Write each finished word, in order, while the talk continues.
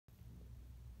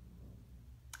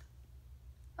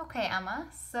Okay, Emma,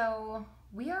 so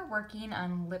we are working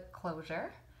on lip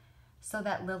closure so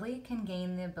that Lily can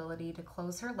gain the ability to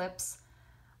close her lips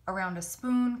around a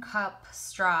spoon, cup,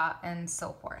 straw, and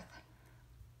so forth.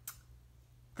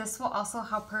 This will also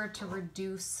help her to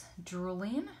reduce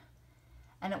drooling,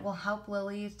 and it will help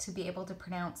Lily to be able to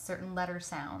pronounce certain letter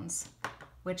sounds,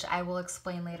 which I will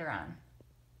explain later on.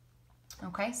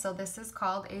 Okay, so this is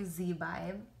called a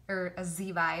Z-Vibe,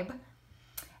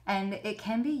 and it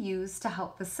can be used to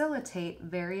help facilitate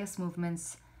various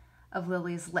movements of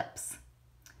Lily's lips.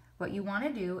 What you want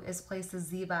to do is place the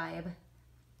Z-Vibe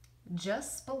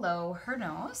just below her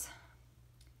nose,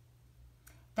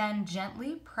 then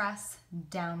gently press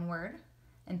downward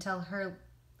until her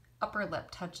upper lip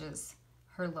touches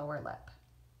her lower lip.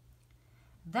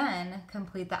 Then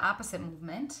complete the opposite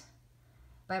movement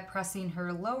by pressing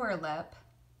her lower lip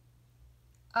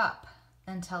up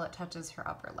until it touches her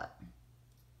upper lip.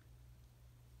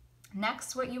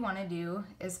 Next, what you want to do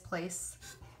is place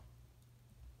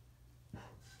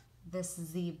this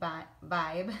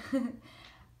Z-Vibe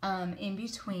in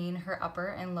between her upper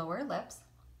and lower lips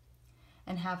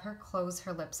and have her close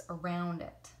her lips around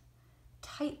it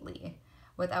tightly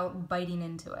without biting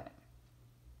into it.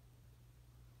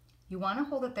 You want to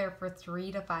hold it there for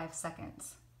 3 to 5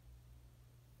 seconds.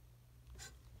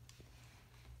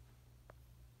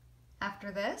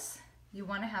 After this, you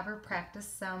want to have her practice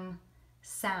some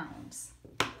sounds.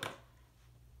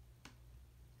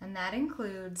 And that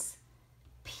includes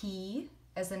P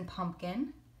as in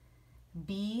pumpkin,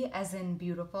 B as in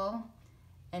beautiful,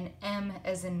 and M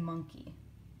as in monkey.